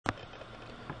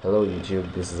Hello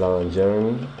YouTube, this is Alan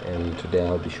Jeremy, and today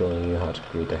I'll be showing you how to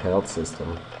create a health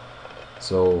system.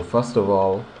 So first of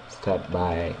all, start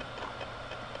by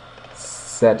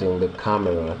setting the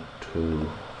camera to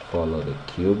follow the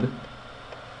cube,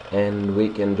 and we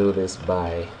can do this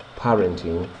by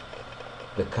parenting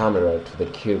the camera to the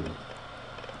cube.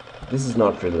 This is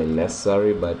not really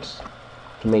necessary, but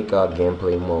to make our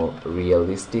gameplay more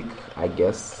realistic, I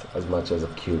guess, as much as a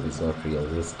cube is not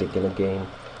realistic in a game,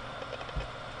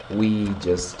 we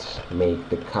just make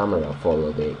the camera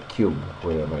follow the cube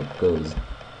wherever it goes.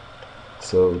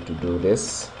 So to do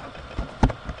this,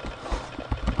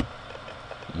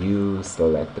 you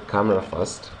select the camera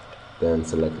first, then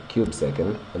select the cube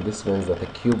second, and this means that the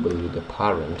cube will be the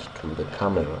parent to the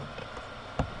camera.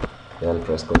 Then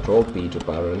press Ctrl P to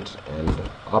parent and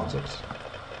object.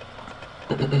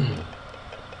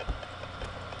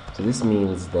 So this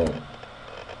means that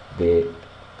the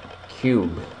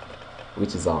cube,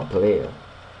 which is our player,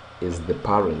 is the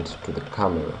parent to the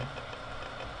camera.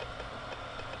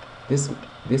 This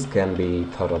can be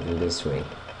thought of in this way.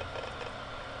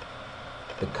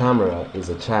 The camera is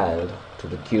a child to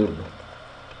the cube.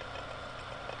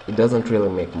 It doesn't really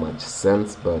make much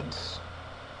sense, but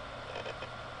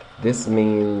this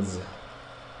means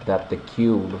that the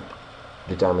cube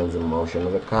determines the motion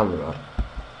of the camera.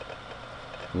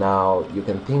 Now you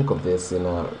can think of this in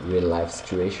a real life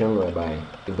situation whereby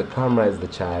if the camera is the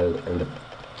child and the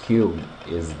cube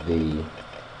is the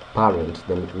parent,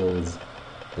 then it means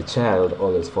the child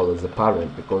always follows the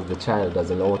parent because the child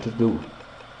doesn't know what to do.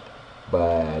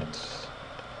 But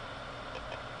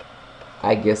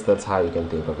I guess that's how you can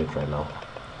think of it right now.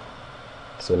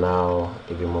 So now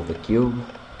if you move the cube,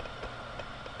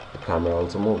 the camera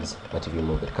also moves, but if you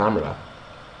move the camera,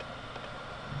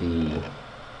 the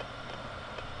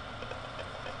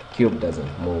cube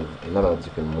doesn't move. In other words,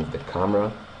 you can move the camera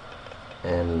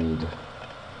and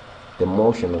the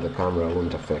motion of the camera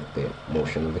won't affect the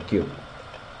motion of the cube.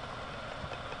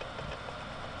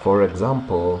 For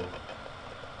example,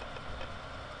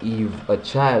 if a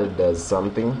child does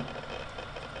something,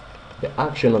 the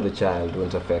action of the child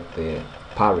won't affect the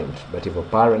parent, but if a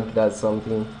parent does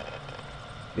something,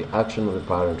 the action of the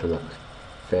parent will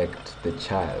affect the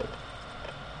child.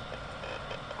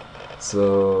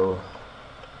 So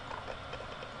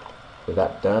with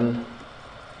that done,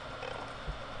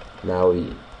 now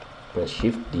we press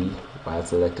Shift D while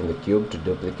selecting the cube to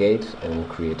duplicate and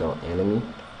create our enemy,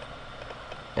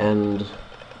 and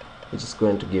we're just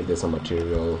going to give this a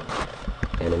material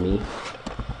enemy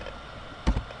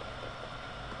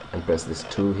and press this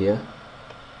 2 here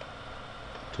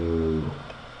to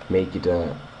make it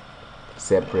a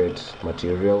separate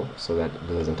material so that it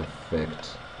doesn't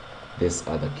affect this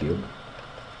other cube,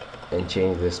 and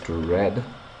change this to red.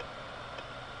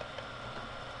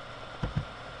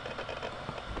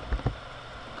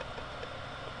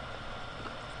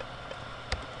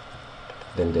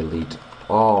 Then delete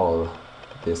all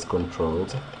these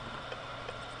controls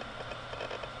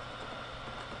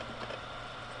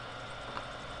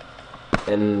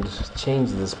and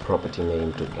change this property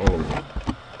name to enemy.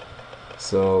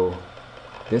 So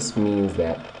this means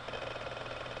that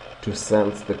to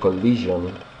sense the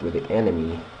collision with the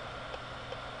enemy,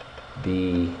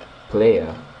 the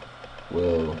player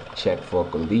will check for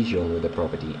collision with the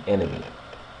property enemy.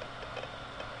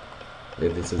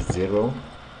 If this is 0,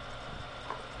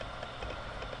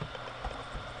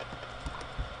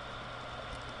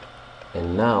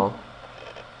 and now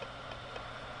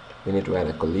we need to add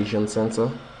a collision sensor,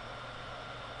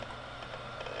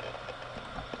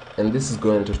 and this is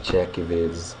going to check if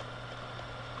it's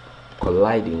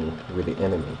colliding with the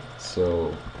enemy.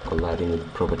 So colliding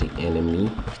with property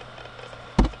enemy,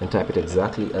 and type it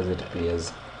exactly as it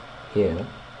appears here,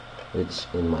 which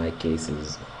in my case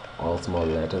is all small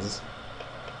letters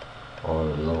or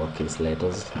lowercase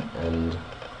letters. And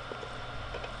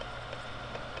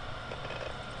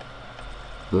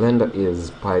Blender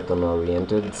is Python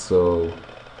oriented, so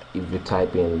if you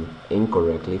type in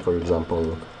incorrectly, for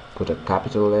example put a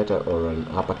capital letter or an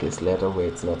uppercase letter where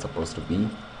it's not supposed to be,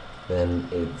 then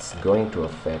it's going to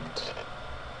affect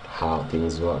how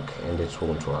things work and it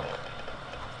won't work.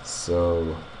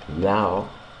 So now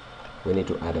we need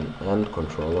to add an AND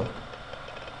controller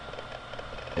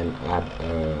and add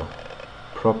a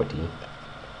property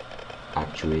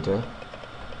actuator,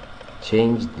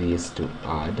 change this to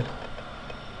add,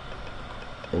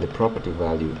 and the property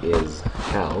value is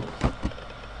health,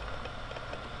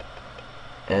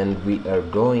 and we are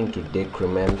going to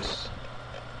decrement,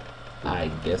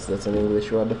 I guess that's an English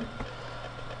word,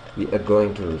 we are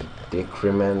going to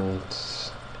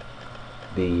decrement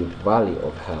the value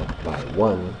of health by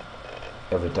 1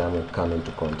 every time we come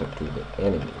into contact with the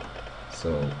enemy.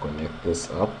 So connect this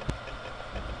up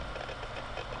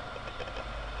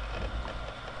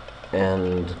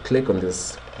and click on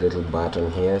this little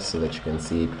button here so that you can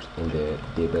see it in the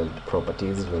debug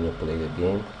properties when you play the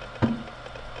game,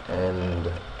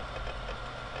 and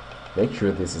make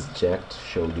sure this is checked,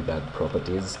 show debug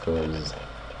properties, because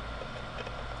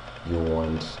you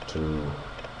want to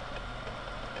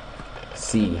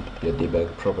see your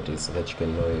debug properties so that you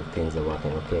can know if things are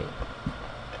working okay.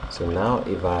 So now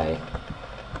if I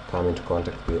come into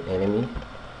contact with the enemy,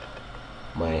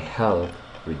 my health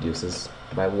reduces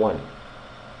by 1,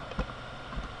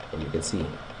 and you can see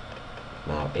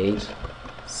now 8,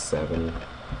 7,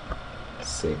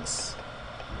 6.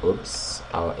 Oops,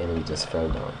 our enemy just fell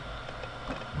down,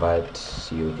 but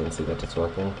you can see that it's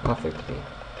working perfectly.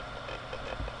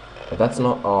 But that's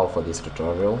not all for this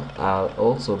tutorial. I'll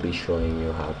also be showing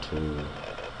you how to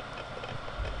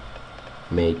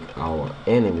make our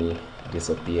enemy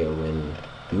disappear when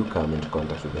you come into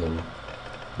contact with him,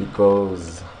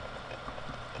 because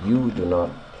you do not,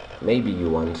 maybe you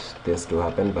want this to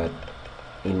happen, but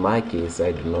in my case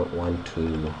I do not want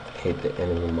to hit the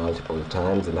enemy multiple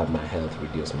times and have my health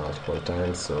reduced multiple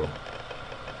times. So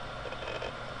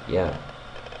yeah,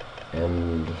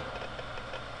 and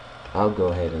I'll go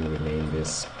ahead and rename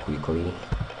this quickly.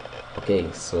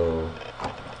 Okay, so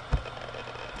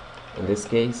in this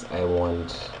case I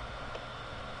want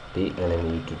the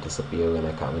enemy to disappear when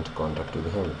I come into contact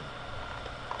with him.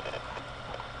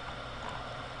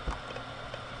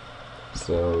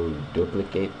 So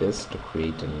duplicate this to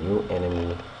create a new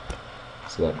enemy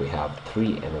so that we have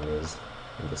 3 enemies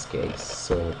in this case.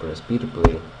 So when you press B to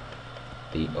play,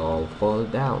 they all fall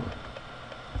down.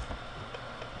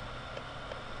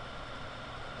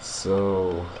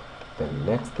 So the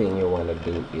next thing you want to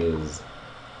do is,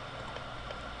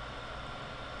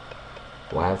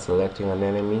 while selecting an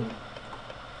enemy,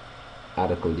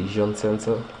 add a collision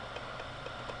sensor,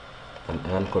 an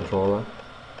hand controller,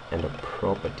 and a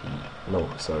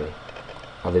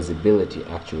visibility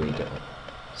actuator.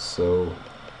 So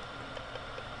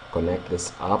connect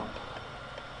this up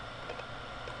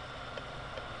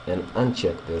and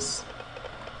uncheck this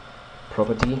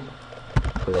property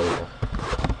player.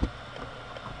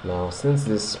 Now since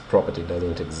this property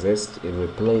doesn't exist, if we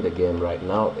play the game right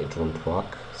now it won't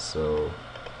work. So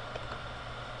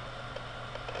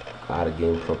add a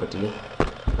game property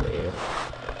player,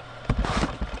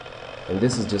 and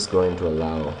this is just going to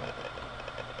allow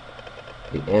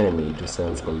the enemy to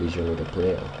sense collision with the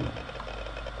player.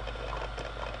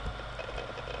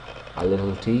 A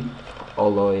little tip: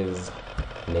 always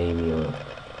name your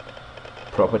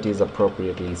properties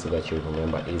appropriately so that you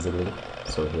remember easily.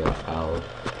 So here I'll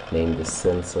name the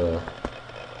sensor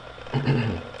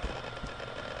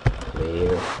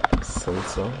player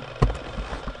sensor,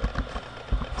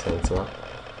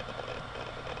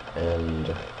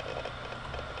 and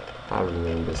I'll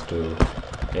rename this to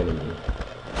enemy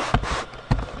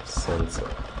sensor.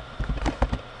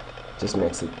 Just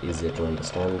makes it easier to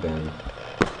understand than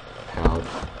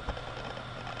health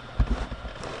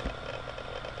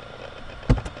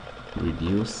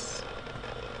reduce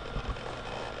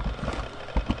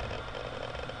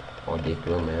or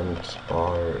decrement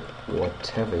or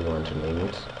whatever you want to name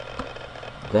it.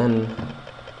 Then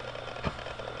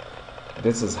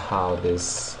this is how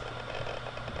this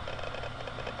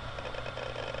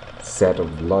set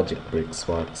of logic bricks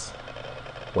works.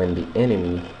 When the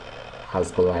enemy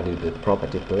has collided with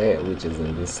property player, which is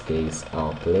in this case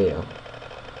our player,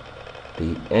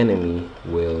 the enemy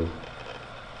will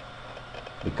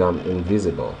become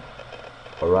invisible,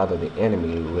 or rather the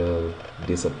enemy will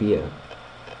disappear.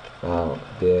 Now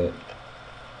there are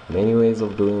many ways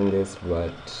of doing this,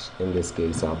 but in this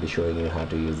case I'll be showing you how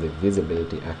to use the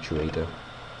visibility actuator.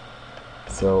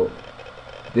 So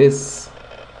this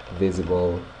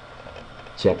visible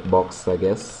checkbox, I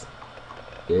guess,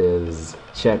 is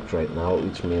checked right now,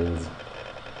 which means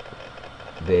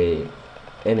the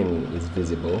enemy is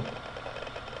visible,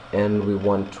 and we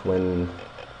want, when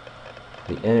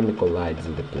the enemy collides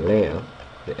with the player,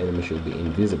 the enemy should be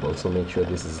invisible. So make sure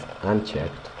this is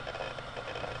unchecked,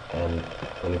 and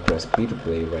when you press P to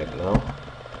play right now,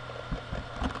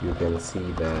 you can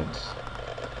see that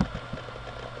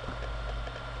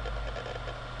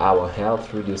our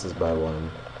health reduces by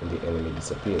 1 and the enemy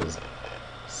disappears.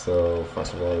 So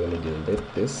first of all, let me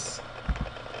delete this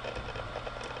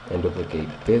and duplicate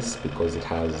this because it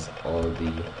has all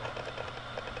the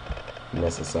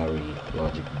necessary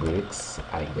logic bricks,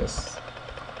 I guess.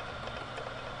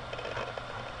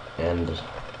 And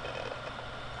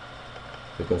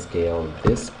we can scale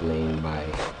this plane by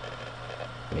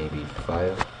maybe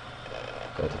 5,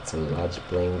 but it's a large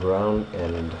playing ground,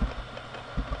 and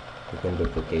you can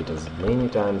duplicate as many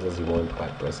times as you want by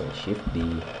pressing Shift D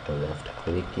or left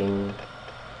clicking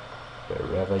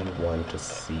wherever you want to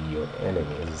see your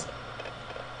enemies.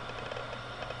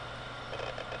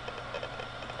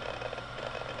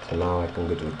 So now I can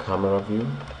go to the camera view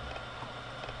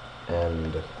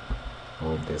and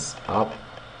move this up.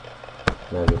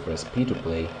 Now if we press P to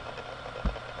play,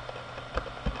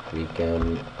 we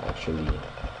can actually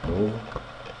move.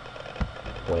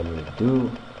 When we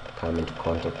do come into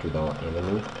contact with our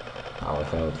enemy, our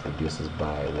health reduces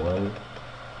by 1,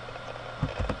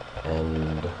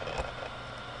 and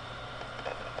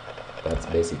that's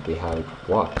basically how it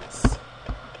works.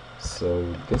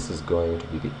 So this is going to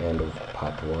be the end of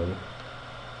part 1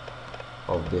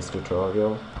 of this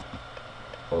tutorial.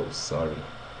 Oh, sorry,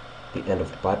 the end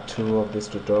of part 2 of this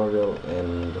tutorial,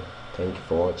 and thank you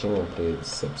for watching, and please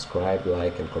subscribe,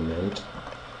 like and comment.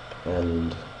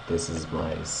 And this is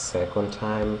my second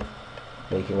time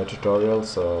making a tutorial,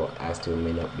 so I still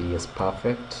may not be as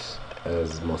perfect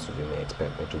as most of you may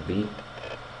expect me to be.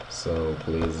 So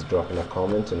please drop in a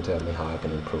comment and tell me how I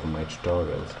can improve my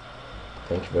tutorials.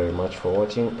 Thank you very much for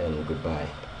watching, and goodbye.